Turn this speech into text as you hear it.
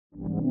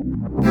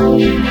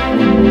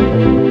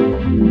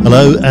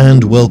Hello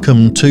and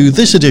welcome to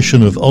this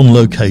edition of On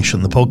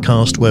Location, the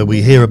podcast where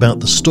we hear about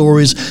the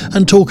stories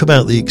and talk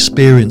about the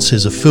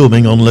experiences of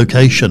filming on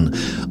location.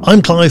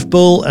 I'm Clive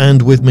Bull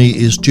and with me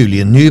is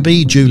Julian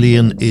Newby.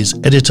 Julian is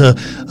editor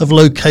of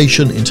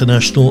Location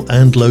International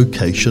and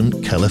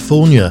Location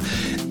California.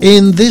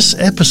 In this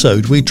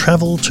episode, we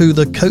travel to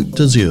the Côte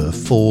d'Azur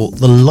for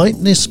The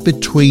Lightness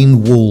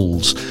Between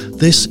Walls.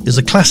 This is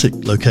a classic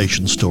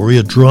location story,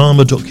 a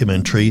drama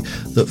documentary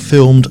that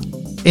filmed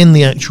in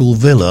the actual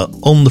villa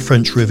on the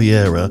French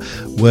Riviera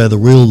where the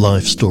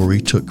real-life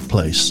story took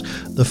place.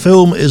 The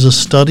film is a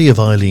study of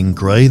Eileen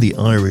Gray, the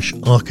Irish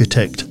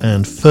architect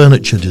and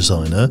furniture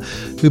designer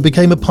who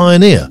became a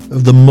pioneer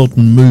of the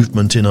modern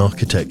movement in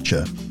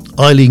architecture.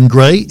 Eileen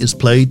Gray is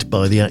played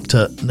by the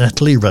actor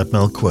Nathalie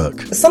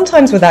Radmall-Quirke.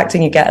 Sometimes with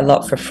acting you get a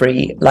lot for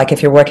free, like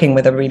if you're working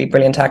with a really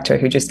brilliant actor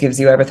who just gives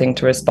you everything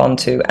to respond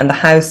to, and the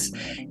house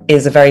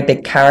is a very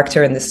big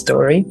character in this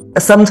story.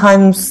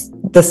 Sometimes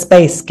the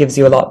space gives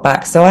you a lot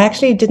back, so I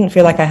actually didn't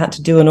feel like I had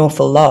to do an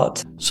awful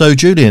lot. So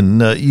Julian,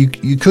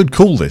 you could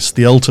call this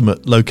the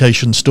ultimate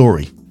location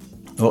story.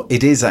 Well,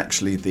 it is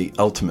actually the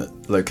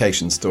ultimate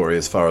location story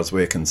as far as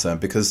we're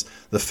concerned, because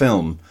the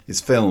film is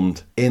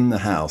filmed in the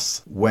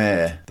house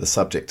where the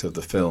subject of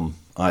the film,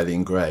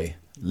 Eileen Gray,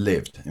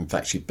 lived. In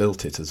fact, she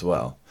built it as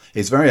well.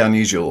 It's very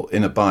unusual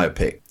in a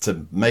biopic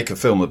to make a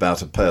film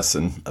about a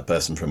person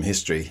from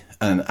history,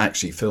 and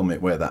actually film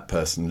it where that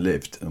person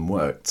lived and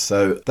worked.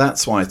 So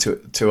that's why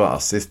to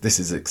us this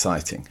is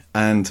exciting.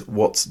 And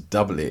what's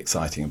doubly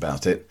exciting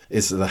about it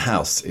is that the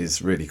house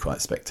is really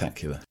quite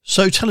spectacular.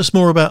 So tell us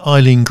more about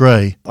Eileen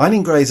Gray.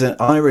 Eileen Gray is an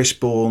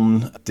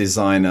Irish-born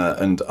designer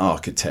and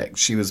architect.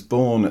 She was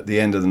born at the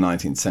end of the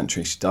 19th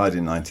century. She died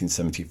in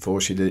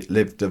 1974. She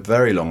lived a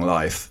very long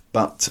life,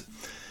 but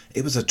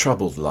it was a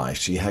troubled life.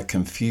 She had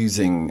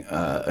confusing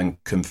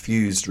and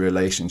confused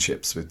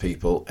relationships with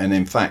people, and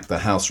in fact the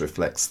house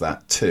reflects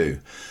that too.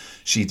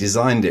 She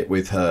designed it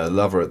with her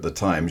lover at the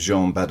time,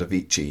 Jean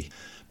Badovici,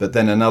 but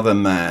then another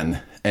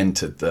man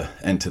entered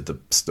the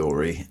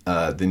story,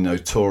 the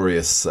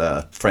notorious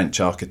Swiss French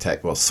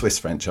architect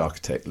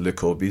Le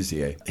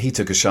Corbusier. He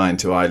took a shine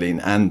to Eileen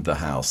and the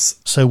house.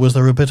 So was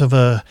there a bit of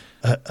a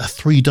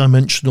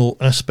three-dimensional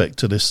aspect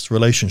to this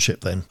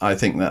relationship then? I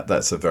think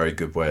that's a very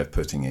good way of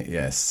putting it,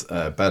 yes.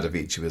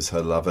 Badovici was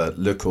her lover.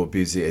 Le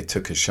Corbusier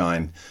took a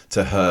shine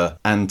to her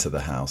and to the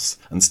house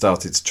and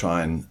started to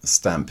try and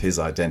stamp his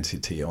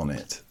identity on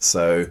it.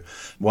 So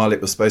while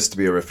it was supposed to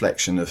be a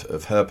reflection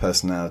of her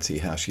personality,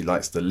 how she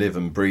likes to live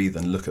and breathe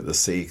and look at the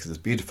sea, because it's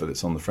beautiful,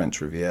 it's on the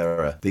French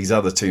Riviera, these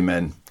other two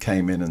men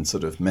came in and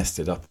sort of messed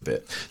it up a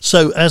bit.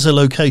 So as a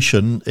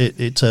location,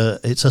 it's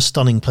a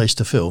stunning place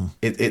to film.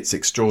 It's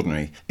extraordinary.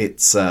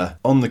 It's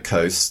on the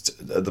coast,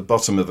 at the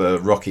bottom of a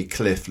rocky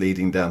cliff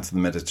leading down to the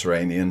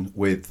Mediterranean,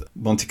 with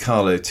Monte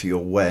Carlo to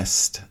your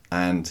west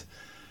and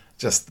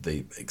just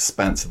the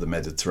expanse of the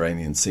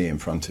Mediterranean Sea in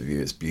front of you.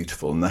 Is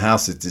beautiful. And the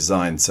house is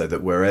designed so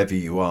that wherever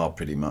you are,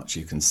 pretty much,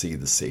 you can see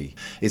the sea.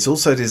 It's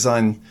also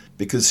designed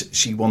because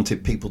she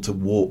wanted people to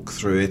walk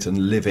through it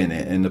and live in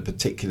it in a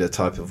particular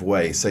type of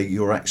way. So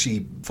you're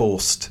actually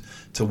forced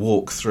to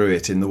walk through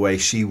it in the way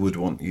she would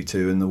want you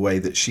to, in the way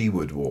that she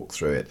would walk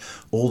through it.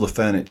 All the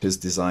furniture is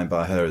designed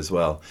by her as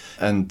well.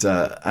 And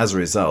as a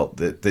result,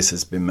 this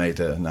has been made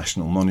a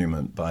national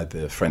monument by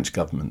the French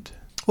government.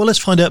 Well, let's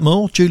find out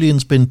more.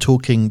 Julian's been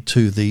talking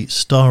to the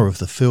star of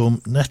the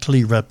film,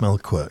 Nathalie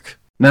Radmall-Quirke.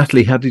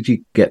 Natalie, how did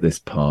you get this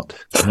part?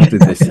 How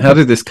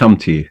did this come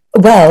to you?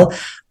 Well,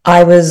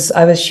 I was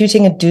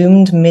shooting a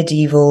doomed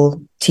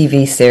medieval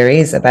TV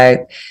series about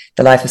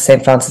the life of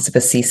St. Francis of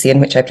Assisi,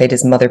 in which I played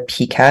his mother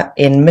Pica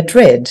in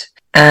Madrid.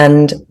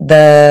 And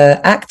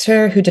the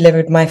actor who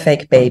delivered my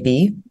fake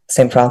baby,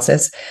 St.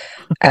 Francis,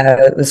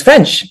 was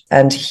French.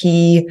 And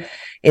he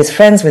is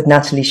friends with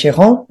Nathalie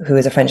Chiron, who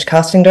is a French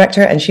casting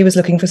director, and she was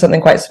looking for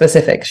something quite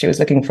specific. She was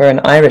looking for an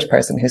Irish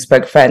person who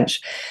spoke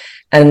French.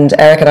 And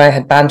Eric and I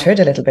had bantered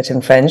a little bit in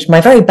French, my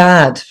very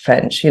bad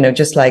French,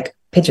 just like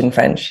pidgin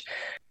French.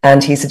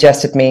 And he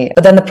suggested me,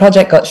 but then the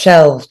project got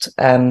shelved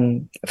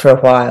for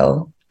a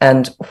while.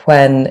 And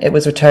when it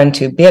was returned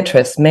to,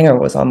 Beatrice Minger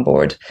was on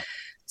board.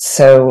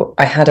 So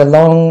I had a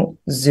long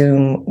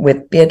Zoom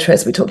with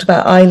Beatrice. We talked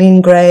about Eileen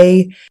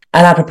Gray.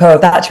 And apropos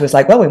of that, she was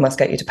like, well, we must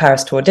get you to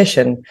Paris to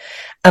audition.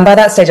 And by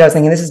that stage, I was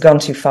thinking, this has gone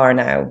too far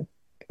now.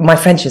 My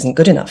French isn't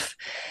good enough.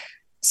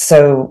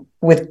 So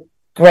with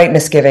great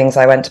misgivings,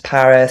 I went to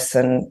Paris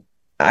and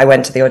I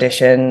went to the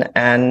audition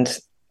and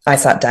I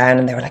sat down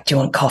and they were like, do you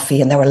want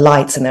coffee? And there were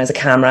lights and there was a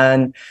camera.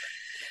 And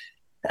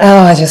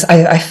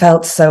I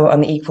felt so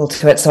unequal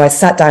to it. So I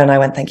sat down and I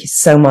went, thank you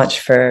so much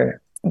for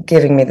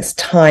giving me this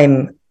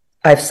time.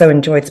 I've so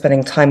enjoyed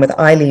spending time with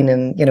Eileen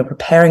and,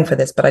 preparing for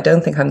this, but I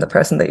don't think I'm the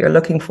person that you're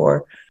looking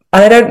for.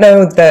 And I don't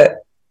know that,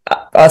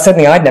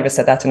 certainly I'd never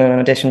said that in an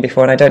audition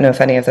before, and I don't know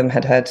if any of them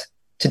had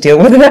to deal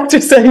with an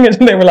actor saying it,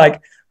 and they were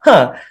like,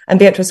 huh. And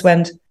Beatrice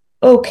went,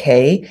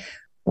 okay,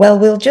 well,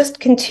 we'll just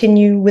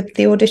continue with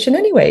the audition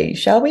anyway,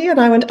 shall we? And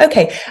I went,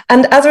 okay.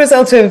 And as a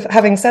result of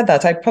having said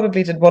that, I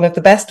probably did one of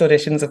the best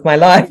auditions of my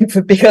life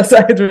because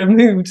I had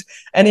removed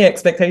any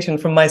expectation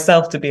from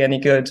myself to be any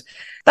good.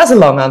 That's a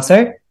long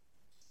answer.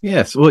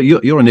 Yes, well,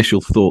 your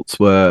initial thoughts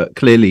were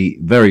clearly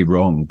very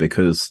wrong,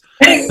 because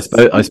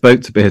I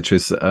spoke to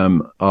Beatrice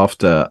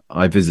after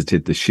I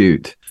visited the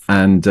shoot,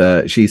 and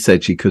she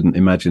said she couldn't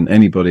imagine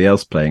anybody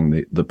else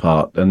playing the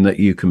part, and that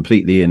you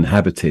completely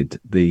inhabited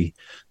the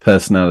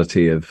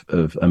personality of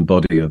and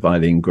body of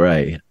Eileen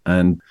Gray.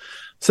 And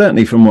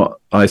certainly from what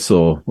I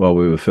saw while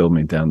we were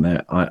filming down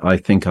there, I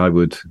think I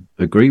would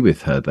agree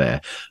with her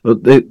there.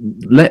 But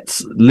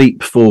let's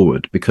leap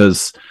forward,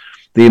 because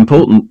the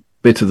important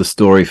bit of the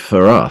story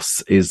for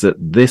us is that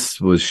this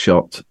was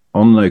shot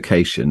on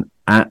location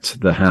at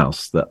the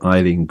house that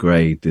Eileen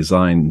Gray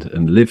designed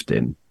and lived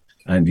in,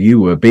 and you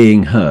were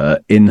being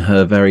her in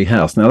her very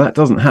house. Now, that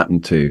doesn't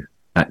happen to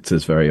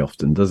actors very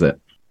often, does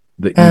it?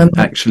 That you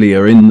actually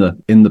are in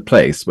the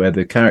place where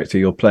the character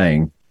you're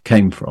playing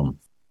came from.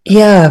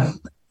 Yeah,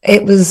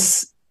 it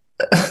was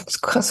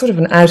sort of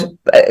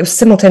it was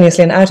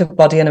simultaneously an out of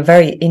body and a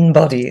very in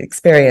body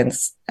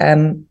experience.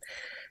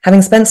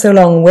 Having spent so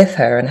long with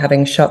her and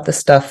having shot the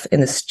stuff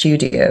in the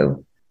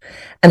studio,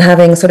 and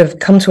having sort of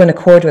come to an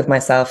accord with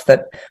myself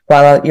that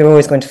while I am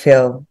always going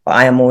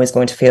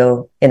to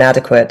feel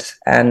inadequate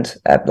and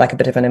like a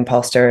bit of an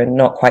imposter and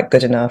not quite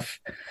good enough,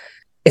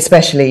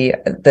 especially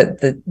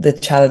the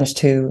challenge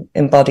to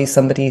embody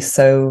somebody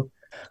so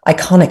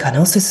iconic and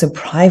also so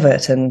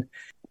private, and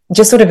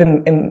just sort of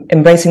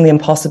embracing the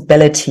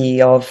impossibility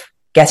of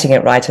getting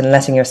it right and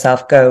letting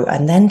yourself go,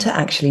 and then to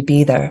actually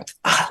be there.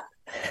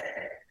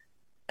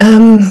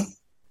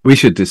 We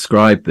should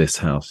describe this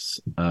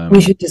house.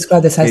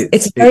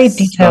 It's very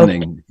detailed.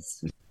 Stunning.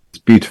 It's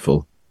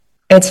beautiful.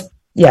 It's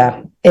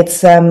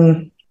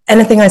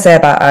anything I say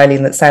about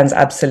Eileen that sounds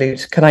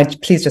absolute, can I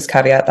please just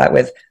caveat that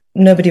with,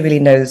 nobody really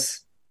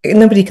knows,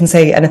 nobody can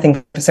say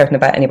anything for certain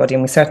about anybody,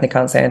 and we certainly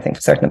can't say anything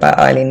for certain about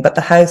Eileen, but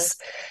the house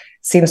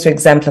seems to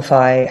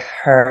exemplify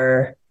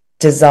her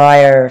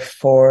desire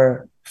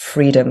for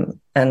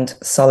freedom and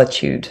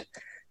solitude.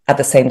 At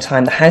the same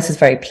time, the house is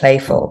very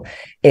playful.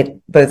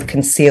 It both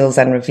conceals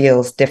and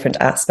reveals different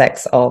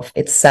aspects of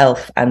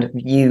itself and of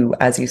you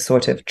as you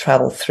sort of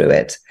travel through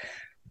it.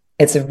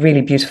 It's a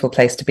really beautiful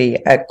place to be,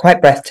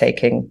 quite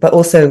breathtaking, but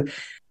also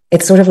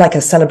it's sort of like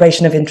a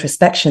celebration of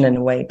introspection in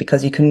a way,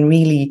 because you can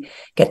really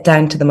get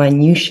down to the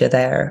minutiae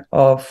there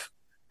of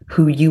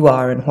who you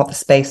are and what the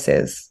space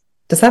is.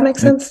 Does that make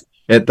sense?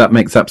 That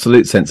makes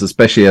absolute sense,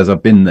 especially as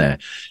I've been there.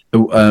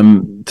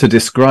 To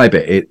describe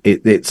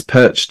it's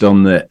perched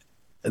on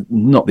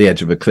not the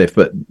edge of a cliff,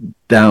 but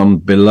down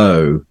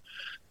below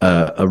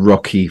a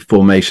rocky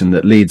formation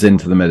that leads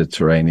into the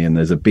Mediterranean.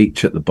 There's a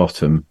beach at the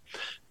bottom,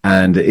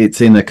 and it's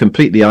in a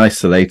completely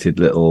isolated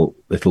little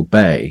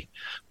bay.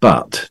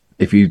 But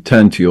if you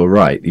turn to your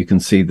right, you can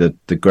see the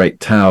great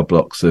tower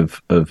blocks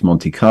of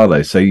Monte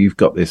Carlo. So you've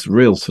got this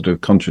real sort of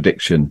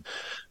contradiction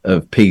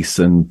of peace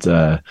and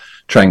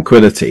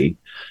tranquility,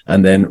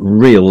 and then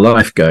real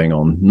life going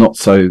on, not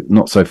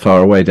so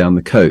far away down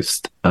the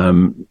coast.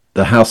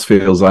 The house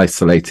feels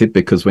isolated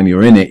because when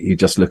you're in it, you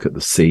just look at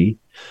the sea,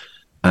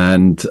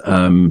 and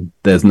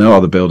there's no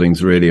other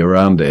buildings really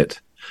around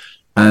it.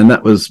 And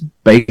that was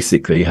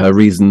basically her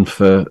reason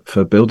for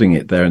building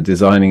it there and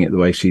designing it the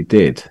way she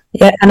did.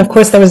 Yeah, and of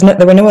course there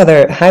were no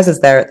other houses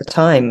there at the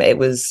time.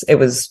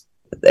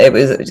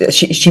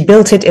 She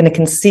built it in a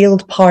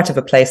concealed part of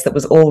a place that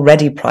was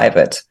already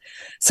private.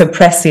 So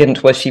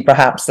prescient was she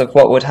perhaps of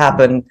what would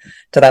happen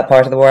to that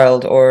part of the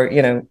world, or,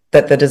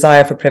 that the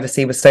desire for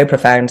privacy was so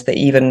profound that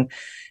even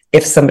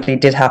if somebody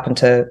did happen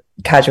to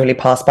casually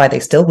pass by,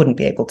 they still wouldn't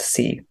be able to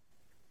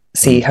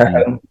see her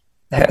home.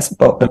 I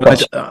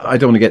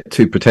don't want to get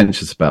too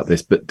pretentious about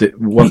this, but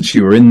once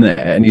you were in there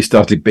and you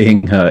started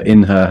being her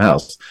in her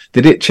house,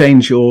 did it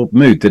change your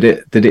mood? Did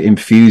it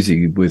infuse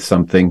you with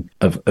something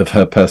of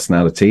her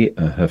personality,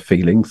 her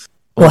feelings?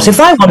 What if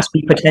I want to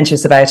be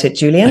pretentious about it,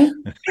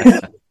 Julian?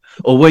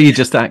 Or were you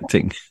just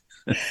acting?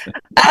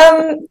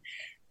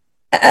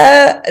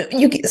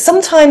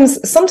 Sometimes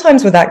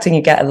with acting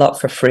you get a lot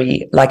for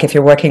free, like if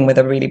you're working with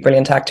a really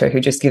brilliant actor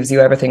who just gives you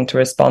everything to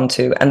respond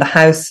to, and the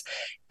house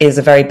is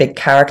a very big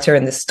character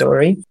in this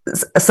story.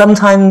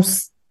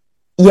 Sometimes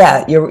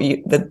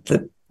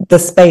the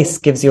space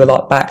gives you a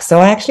lot back, so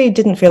I actually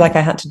didn't feel like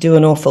I had to do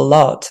an awful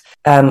lot.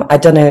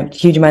 I'd done a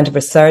huge amount of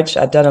research.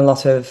 I'd done a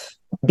lot of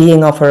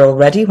being of her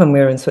already when we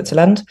were in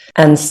Switzerland,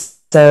 and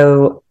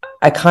so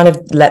I kind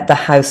of let the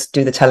house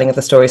do the telling of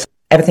the story. So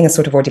everything is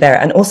sort of already there.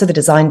 And also the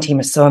design team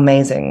is so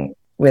amazing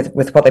with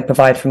what they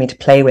provide for me to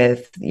play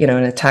with, in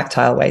a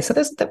tactile way. So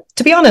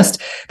to be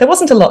honest, there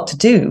wasn't a lot to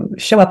do.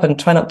 Show up and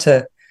try not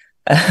to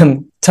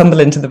tumble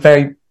into the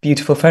very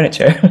beautiful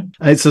furniture.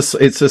 It's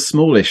a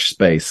smallish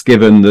space,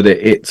 given that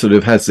it sort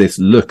of has this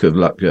look of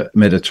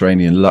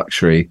Mediterranean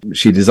luxury.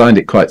 She designed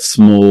it quite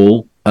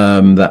small,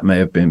 That may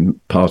have been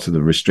part of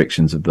the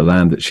restrictions of the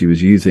land that she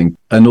was using.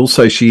 And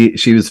also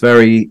she was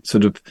very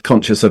sort of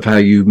conscious of how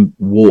you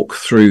walk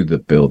through the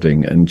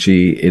building, and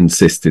she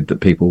insisted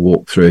that people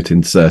walk through it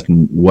in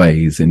certain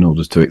ways in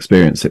order to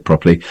experience it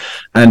properly.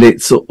 And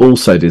it's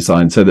also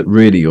designed so that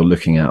really you're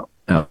looking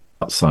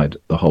outside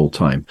the whole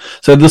time.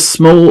 So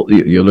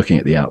you're looking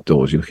at the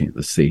outdoors, you're looking at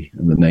the sea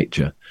and the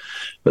nature.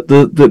 But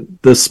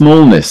the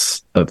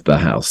smallness of the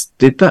house,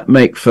 did that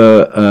make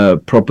for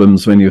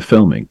problems when you're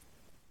filming?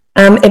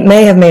 It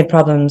may have made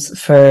problems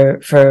for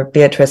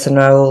Beatrice and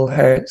Raoul,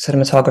 her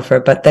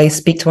cinematographer, but they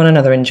speak to one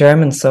another in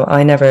German, so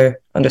I never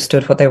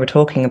understood what they were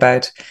talking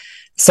about.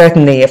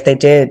 Certainly, if they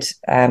did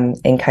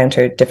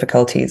encounter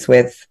difficulties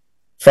with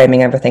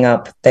framing everything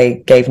up, they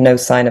gave no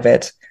sign of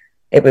it.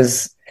 It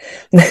was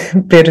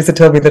Beatrice had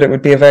told me that it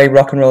would be a very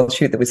rock and roll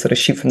shoot, that we sort of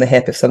shoot from the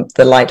hip. If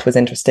the light was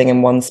interesting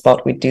in one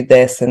spot, we'd do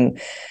this and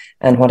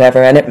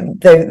whatever. And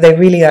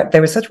they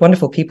were such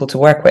wonderful people to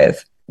work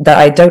with that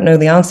I don't know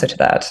the answer to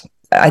that.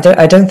 I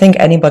don't think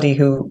anybody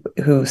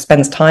who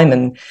spends time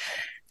in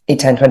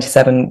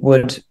E1027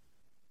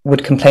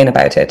 would complain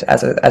about it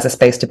as a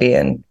space to be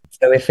in.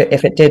 So if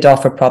it did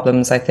offer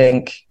problems, I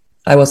think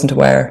I wasn't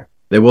aware.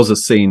 There was a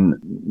scene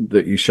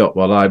that you shot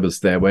while I was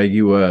there where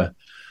you were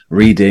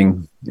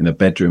reading in a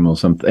bedroom or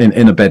something,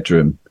 in a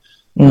bedroom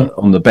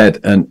on the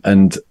bed,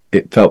 and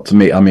it felt to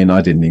me, I mean,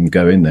 I didn't even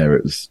go in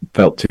there,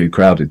 felt too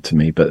crowded to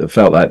me, but it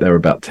felt like there were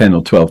about 10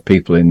 or 12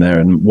 people in there,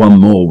 and one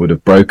more would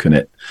have broken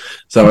it.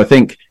 So I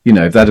think,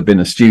 if that had been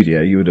a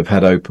studio, you would have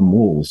had open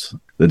walls.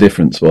 The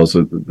difference was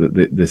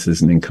that this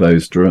is an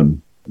enclosed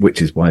room,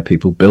 which is why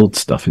people build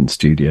stuff in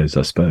studios,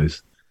 I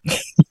suppose.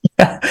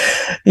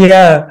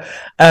 Yeah.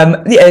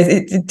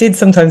 It did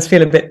sometimes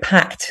feel a bit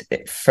packed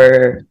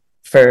for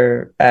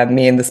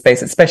me in the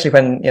space, especially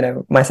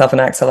when myself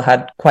and Axel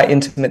had quite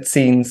intimate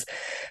scenes.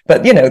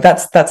 But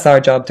that's our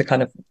job to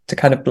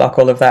kind of block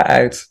all of that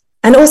out.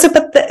 And also,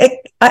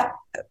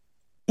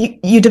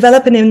 you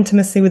develop an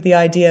intimacy with the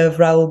idea of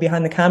Raoul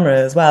behind the camera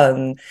as well,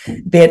 and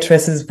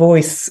Beatrice's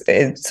voice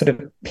is sort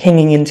of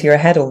pinging into your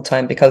head all the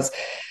time, because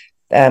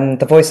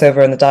the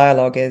voiceover and the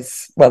dialogue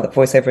the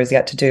voiceover is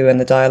yet to do, and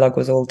the dialogue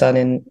was all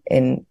done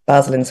in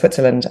Basel in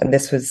Switzerland, and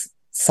this was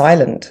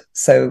silent.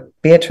 So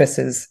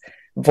Beatrice's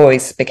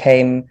voice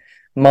became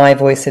my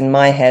voice in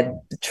my head,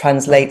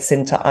 translates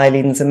into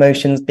Eileen's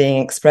emotions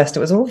being expressed. It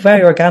was all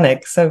very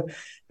organic. So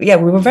yeah,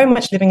 we were very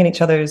much living in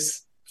each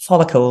other's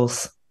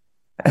follicles,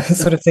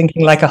 sort of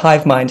thinking like a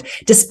hive mind,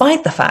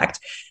 despite the fact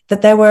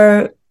that there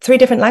were 3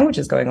 different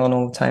languages going on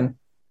all the time,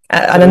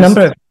 and a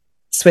number of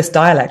Swiss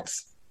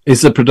dialects.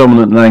 Is the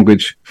predominant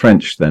language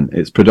French then?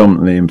 It's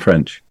predominantly in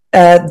French.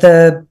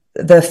 The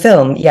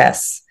film,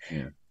 yes.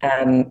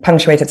 Yeah.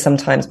 Punctuated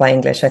sometimes by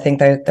English. I think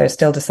they're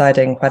still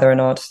deciding whether or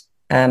not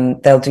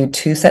they'll do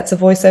 2 sets of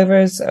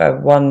voiceovers,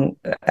 one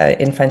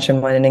in French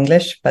and one in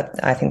English, but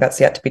I think that's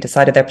yet to be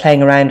decided. They're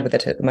playing around with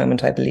it at the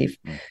moment, I believe.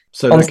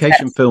 So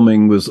location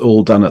filming was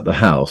all done at the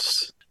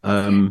house.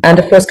 And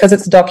of course, because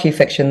it's a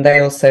docu-fiction, they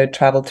also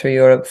traveled through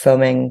Europe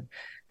filming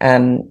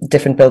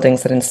different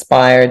buildings that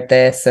inspired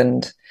this,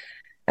 and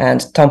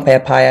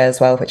Tompeapaya as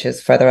well, which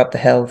is further up the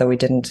hill, though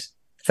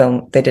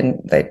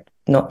they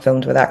not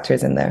filmed with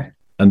actors in there.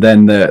 And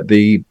then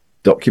the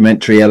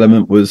documentary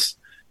element was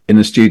in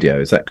a studio,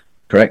 is that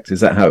correct? Is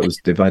that how it was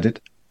divided?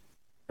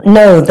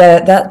 No,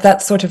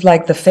 that's sort of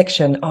like the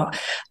fiction.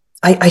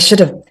 I should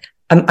have.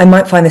 I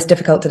might find this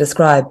difficult to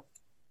describe.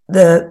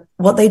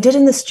 What they did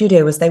in the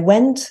studio was they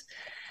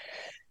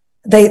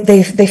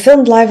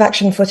filmed live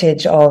action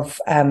footage of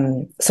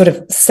sort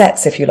of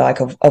sets, if you like,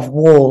 of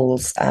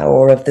walls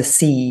or of the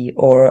sea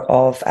or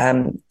of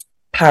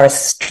Paris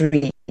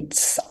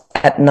streets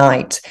at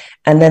night,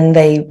 and then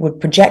they would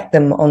project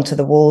them onto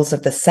the walls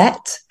of the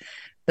set,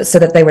 so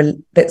that they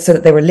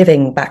were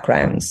living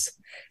backgrounds.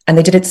 And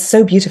they did it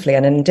so beautifully.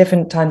 And in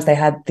different times, they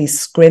had these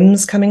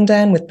scrims coming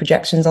down with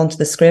projections onto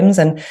the scrims.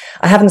 And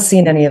I haven't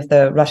seen any of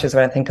the rushes or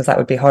anything, because that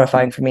would be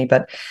horrifying for me.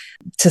 But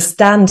to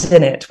stand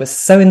in it was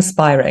so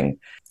inspiring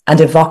and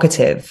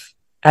evocative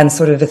and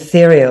sort of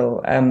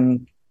ethereal.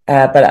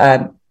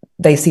 But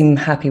they seem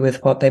happy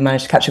with what they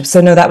managed to capture.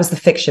 So no, that was the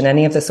fiction.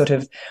 Any of the sort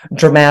of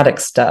dramatic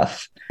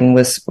stuff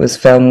was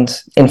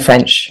filmed in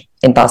French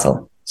in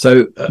Basel.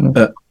 So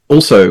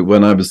also,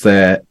 when I was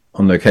there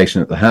on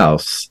location at the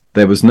house,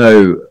 there was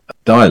no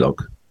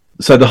dialogue.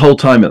 So the whole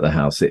time at the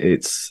house,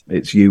 it's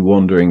you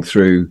wandering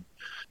through,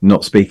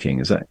 not speaking.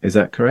 Is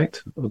that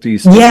correct? Or do you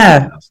speak?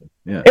 Yeah.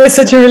 Yeah. It was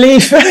such a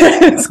relief.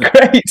 It's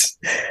great.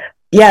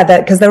 Yeah,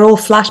 because they're all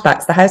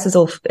flashbacks. The house is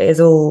all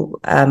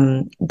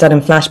done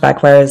in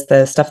flashback, whereas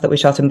the stuff that we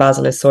shot in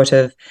Basel is sort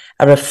of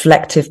a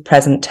reflective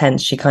present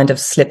tense. She kind of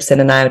slips in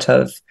and out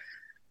of,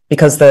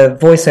 because the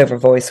voiceover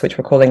voice, which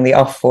we're calling the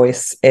off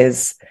voice,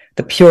 is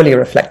the purely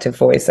reflective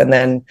voice, and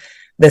then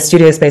the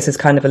studio space is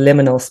kind of a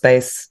liminal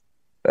space,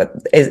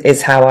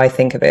 is how I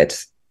think of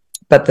it.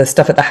 But the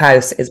stuff at the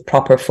house is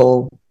proper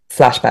full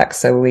flashback,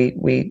 so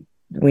we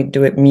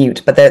do it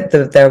mute. But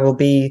there will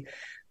be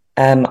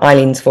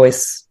Eileen's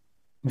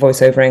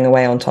voiceovering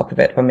away on top of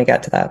it when we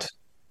get to that.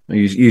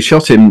 You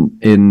shot him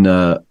in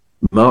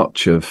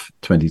March of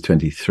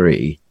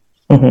 2023,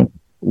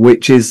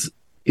 which is,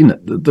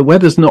 the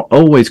weather's not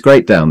always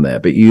great down there,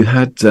 but you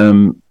had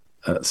some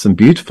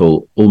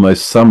beautiful,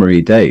 almost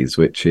summery days,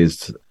 which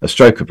is a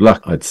stroke of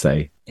luck, I'd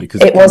say,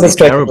 because it was a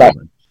stroke of luck.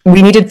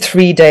 We needed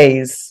 3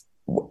 days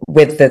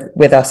with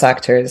us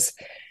actors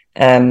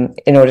in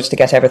order to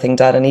get everything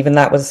done, and even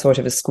that was sort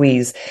of a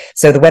squeeze.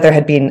 So the weather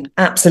had been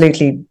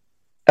absolutely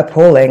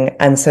appalling,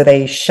 and so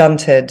they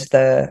shunted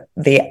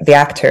the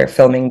actor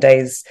filming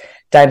days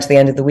down to the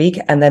end of the week,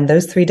 and then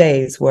those 3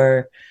 days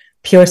were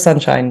pure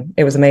sunshine.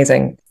 It was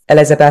amazing.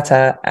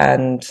 Elisabetta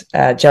and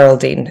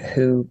Geraldine,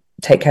 who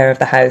take care of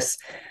the house,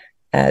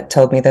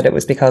 told me that it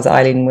was because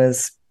Eileen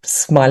was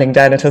smiling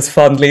down at us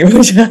fondly,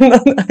 which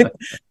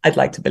I'd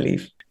like to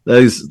believe.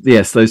 Those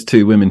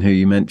two women who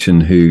you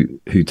mentioned who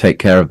take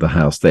care of the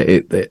house,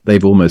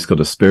 they've almost got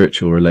a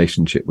spiritual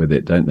relationship with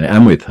it, don't they?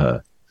 And with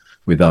her,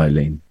 with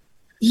Eileen.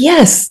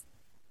 Yes,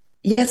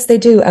 they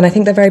do, and I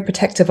think they're very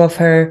protective of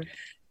her,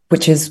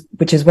 which is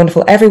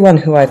wonderful. Everyone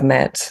who I've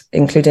met,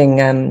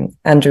 including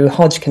Andrew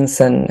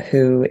Hodgkinson,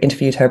 who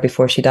interviewed her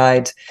before she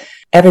died,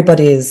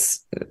 everybody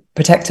is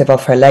protective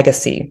of her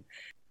legacy.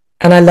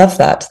 And I love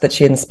that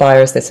she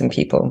inspires this in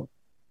people,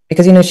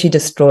 because, she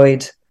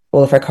destroyed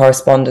all of her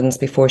correspondence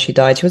before she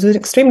died. She was an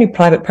extremely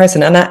private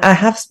person. And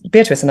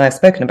Beatrice and I have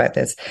spoken about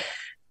this.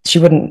 She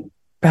wouldn't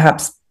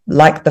perhaps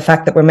like the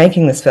fact that we're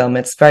making this film.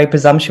 It's very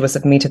presumptuous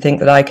of me to think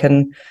that I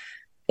can,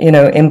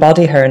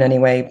 embody her in any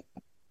way.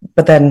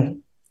 But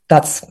then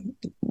that's,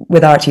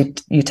 with art,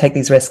 you take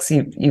these risks.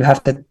 You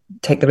have to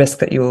take the risk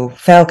that you will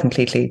fail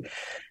completely,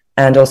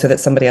 and also that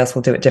somebody else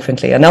will do it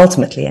differently. And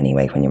ultimately,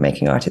 anyway, when you're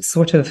making art,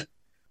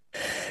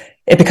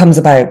 it becomes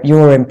about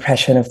your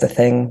impression of the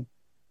thing.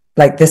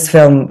 Like, this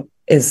film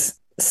is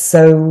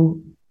so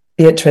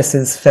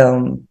Beatrice's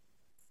film,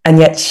 and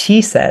yet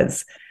she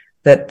says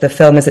that the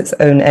film is its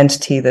own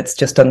entity that's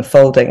just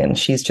unfolding, and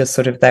she's just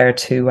sort of there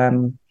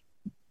to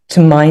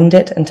mind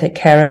it and take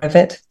care of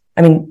it.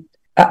 I mean,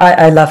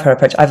 I love her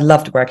approach. I've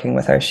loved working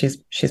with her. She's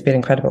been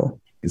incredible.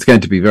 It's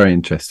going to be very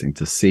interesting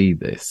to see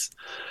this.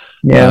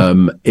 Yeah.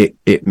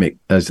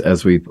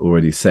 As we've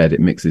already said, it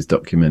mixes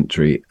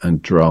documentary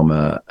and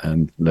drama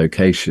and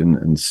location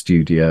and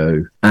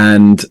studio,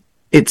 and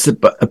it's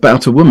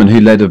about a woman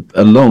who led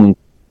a long,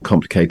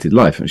 complicated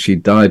life. And she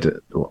died at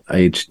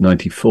age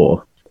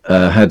 94,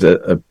 had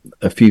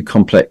a few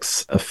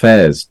complex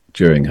affairs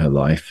during her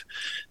life.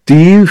 Do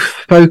you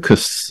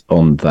focus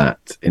on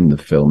that in the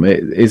film?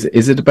 Is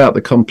it about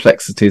the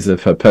complexities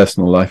of her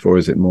personal life, or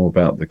is it more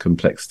about the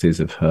complexities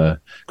of her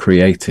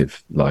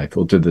creative life,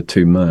 or do the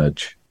two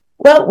merge?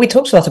 Well, we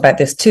talked a lot about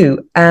this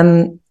too.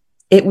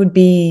 It would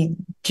be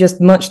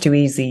just much too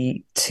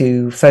easy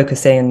to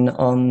focus in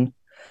on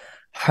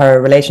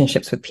her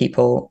relationships with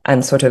people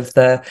and sort of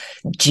the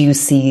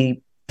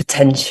juicy,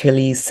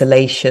 potentially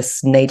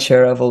salacious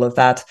nature of all of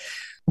that.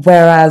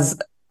 Whereas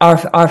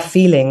our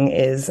feeling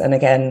is, and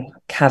again,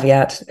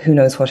 caveat, who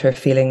knows what her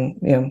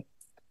feeling,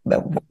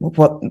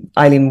 what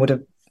Eileen would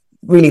have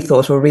really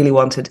thought or really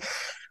wanted.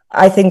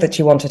 I think that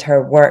she wanted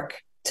her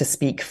work to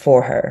speak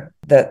for her,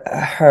 that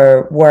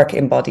her work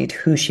embodied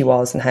who she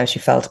was and how she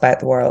felt about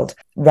the world,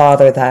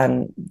 rather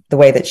than the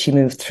way that she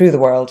moved through the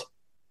world.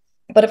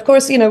 But of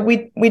course, we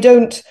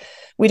don't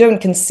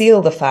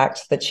conceal the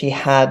fact that she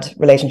had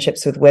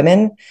relationships with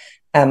women.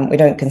 We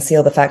don't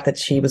conceal the fact that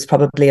she was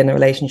probably in a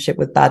relationship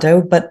with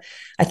Bado. But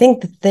I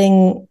think the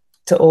thing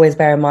to always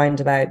bear in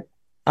mind about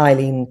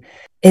Eileen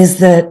is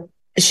that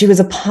she was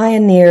a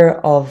pioneer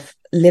of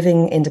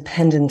living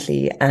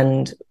independently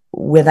and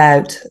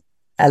without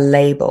a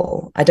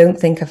label. I don't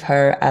think of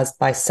her as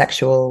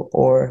bisexual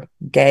or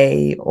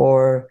gay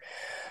or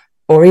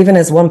even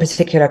as one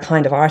particular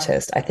kind of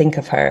artist. I think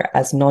of her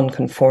as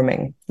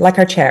non-conforming, like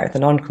her chair, the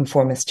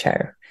non-conformist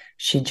chair.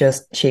 She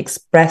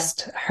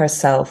expressed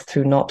herself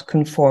through not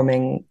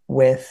conforming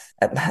with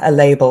a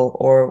label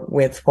or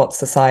with what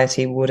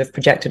society would have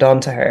projected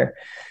onto her.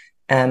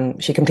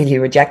 She completely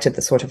rejected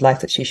the sort of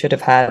life that she should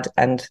have had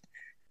and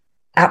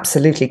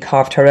absolutely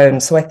carved her own.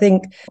 So I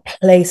think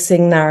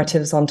placing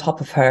narratives on top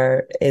of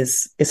her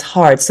is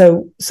hard.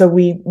 So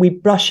we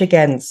brush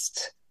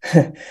against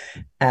her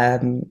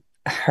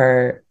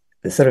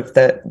sort of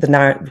the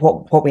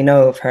what we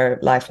know of her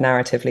life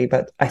narratively.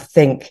 But I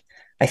think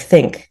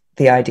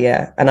the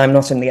idea, and I'm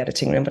not in the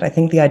editing room, but I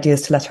think the idea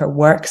is to let her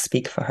work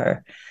speak for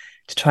her,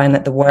 to try and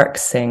let the work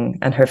sing,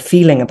 and her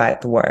feeling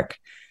about the work,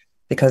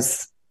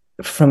 because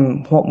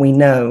from what we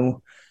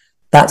know,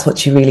 that's what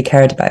she really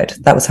cared about.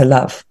 That was her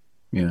love.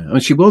 Yeah, I mean,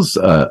 she was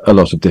a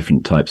lot of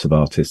different types of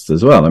artists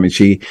as well. I mean,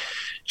 she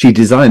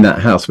designed that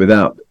house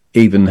without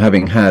even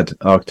having had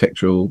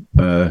architectural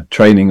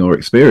training or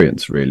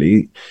experience,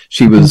 really.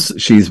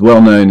 She's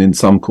well known in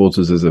some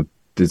quarters as a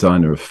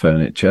designer of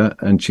furniture,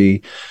 and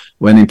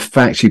when in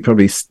fact she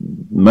probably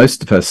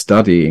most of her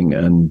studying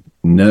and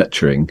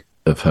nurturing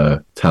of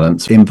her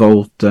talents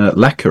involved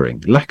lacquer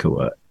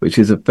work, which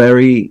is a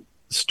very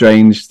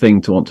strange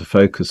thing to want to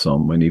focus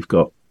on when you've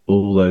got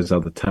all those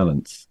other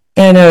talents.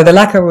 Yeah, no, the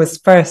lacquer was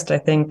first, I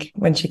think,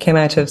 when she came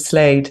out of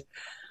Slade.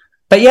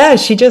 But yeah,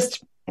 she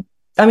just,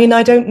 I mean,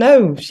 I don't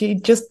know. She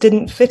just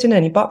didn't fit in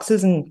any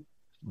boxes, and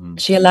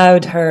she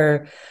allowed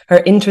her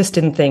interest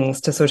in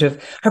things to sort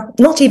of,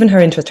 not even her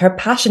interest, her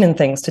passion in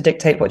things to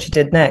dictate what she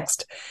did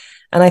next.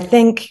 And I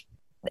think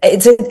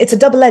it's a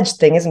double-edged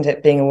thing, isn't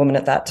it, being a woman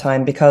at that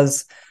time?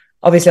 Because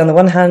obviously, on the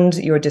one hand,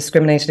 you were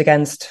discriminated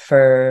against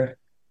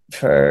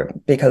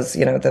because,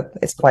 you know,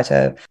 it's quite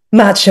a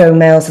macho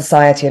male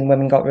society, and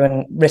women got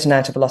written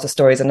out of a lot of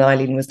stories, and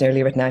Eileen was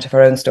nearly written out of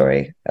her own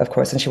story, of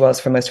course, and she was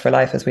for most of her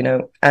life, as we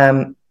know.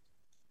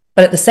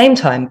 But at the same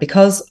time,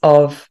 because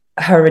of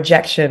her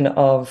rejection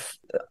of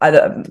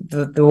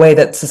the way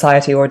that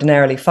society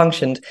ordinarily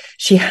functioned,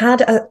 she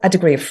had a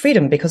degree of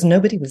freedom because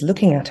nobody was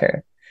looking at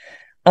her.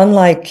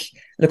 Unlike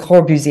Le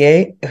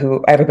Corbusier,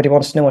 who everybody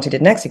wanted to know what he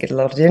did next, he did a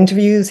lot of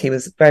interviews, he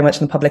was very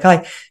much in the public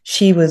eye.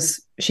 She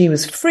was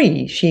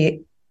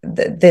free.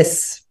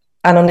 This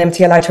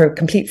anonymity allowed her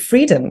complete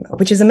freedom,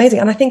 which is amazing.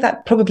 And I think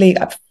that probably,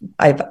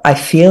 I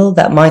feel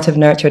that might have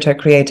nurtured her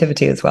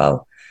creativity as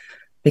well,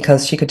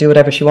 because she could do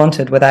whatever she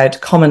wanted without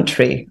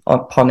commentary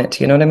upon it.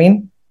 You know what I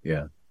mean?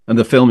 Yeah. And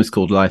the film is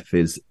called Life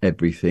is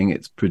Everything.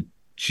 It's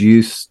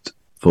produced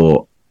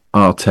for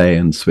Arte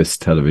and Swiss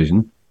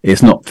Television.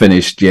 It's not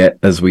finished yet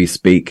as we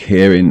speak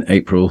here in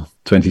April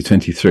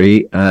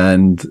 2023.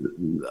 And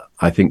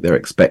I think they're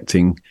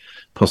expecting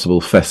possible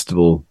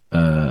festival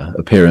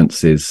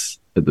appearances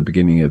at the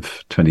beginning of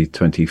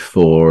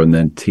 2024, and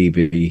then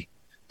TV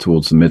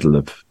towards the middle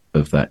of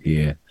that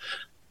year.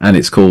 And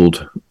it's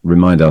called,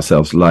 remind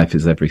ourselves, Life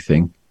is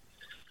Everything.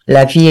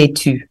 La vie est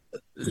tout.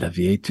 La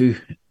vie est tout.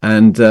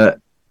 And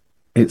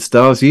it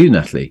stars you,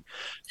 Natalie.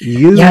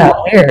 Yeah,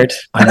 weird.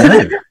 I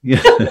know.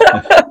 Yeah.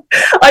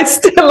 I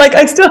still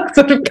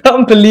sort of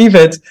can't believe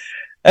it.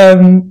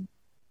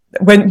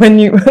 When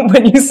you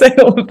say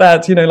all of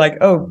that, you know, like,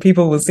 oh,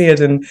 people will see it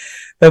and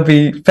there'll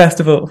be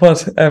festival,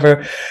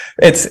 whatever.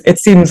 It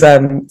seems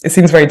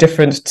very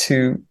different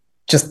to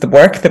just the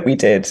work that we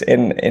did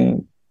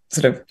in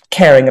sort of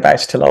caring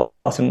about it a lot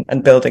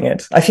and building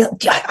it. I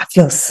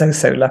feel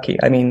so lucky.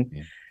 I mean,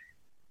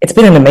 It's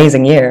been an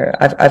amazing year.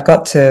 I've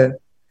got to.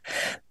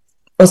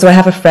 Also, I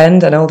have a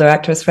friend, an older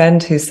actress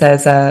friend, who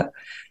says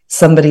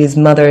somebody's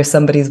mother,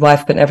 somebody's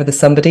wife, but never the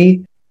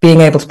somebody.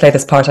 Being able to play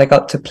this part, I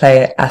got to play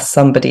it as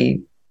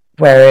somebody,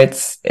 where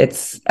it's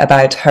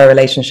about her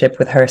relationship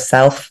with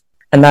herself.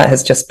 And that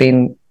has just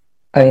been,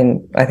 I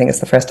mean, I think it's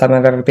the first time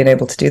I've ever been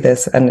able to do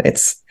this. And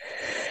it's,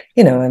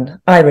 you know, an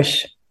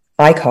Irish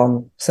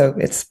icon. So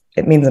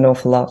it means an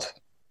awful lot.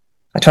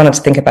 I try not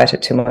to think about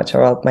it too much,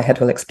 or my head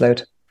will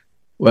explode.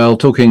 Well,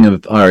 talking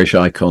of Irish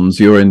icons,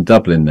 you're in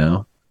Dublin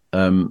now.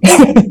 I am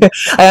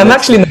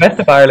actually in the west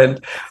of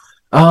Ireland.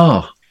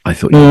 I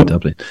thought you were in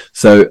Dublin.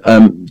 So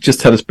just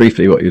tell us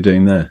briefly what you're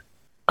doing there.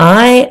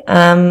 I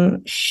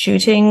am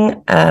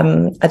shooting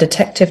a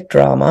detective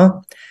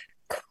drama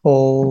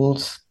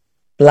called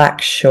Black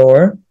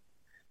Shore.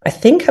 I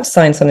think I've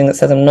signed something that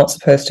says I'm not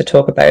supposed to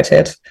talk about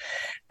it.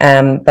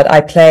 But I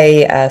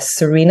play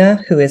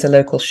Serena, who is a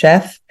local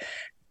chef,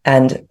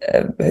 and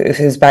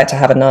who's about to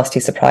have a nasty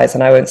surprise,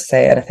 and I won't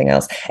say anything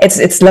else.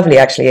 It's lovely,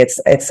 actually. It's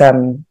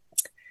a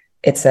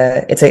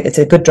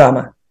good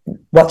drama.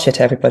 Watch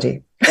it,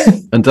 everybody.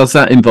 And does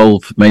that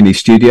involve mainly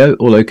studio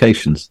or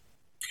locations?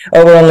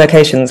 Oh, we're on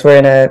locations. We're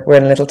in a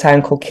little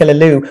town called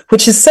Killaloo,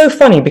 which is so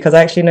funny because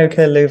I actually know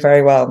Killaloo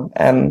very well.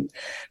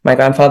 My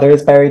grandfather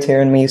is buried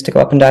here, and we used to go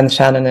up and down the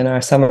Shannon in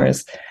our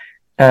summers.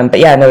 But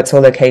yeah, no, it's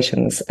all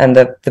locations, and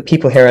the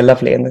people here are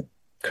lovely, and the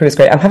crew is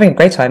great. I'm having a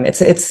great time.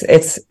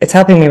 It's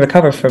helping me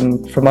recover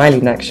from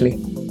Eileen, actually.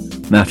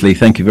 Natalie,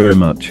 thank you very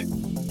much.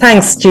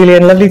 Thanks,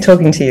 Julian. Lovely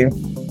talking to you.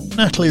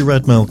 Natalie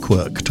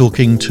Radmall-Quirke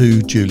talking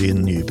to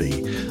Julian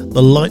Newby.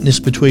 The Lightness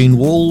Between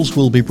Walls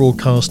will be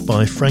broadcast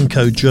by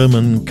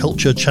Franco-German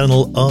culture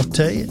channel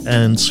Arte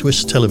and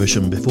Swiss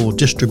Television before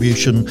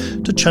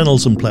distribution to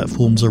channels and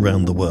platforms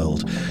around the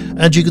world.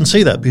 And you can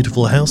see that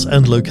beautiful house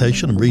and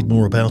location and read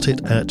more about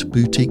it at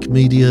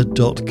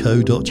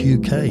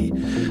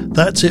boutiquemedia.co.uk.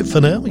 That's it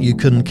for now. You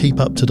can keep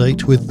up to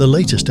date with the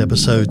latest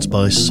episodes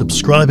by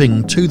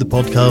subscribing to the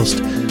podcast,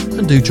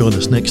 and do join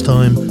us next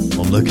time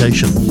on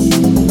location.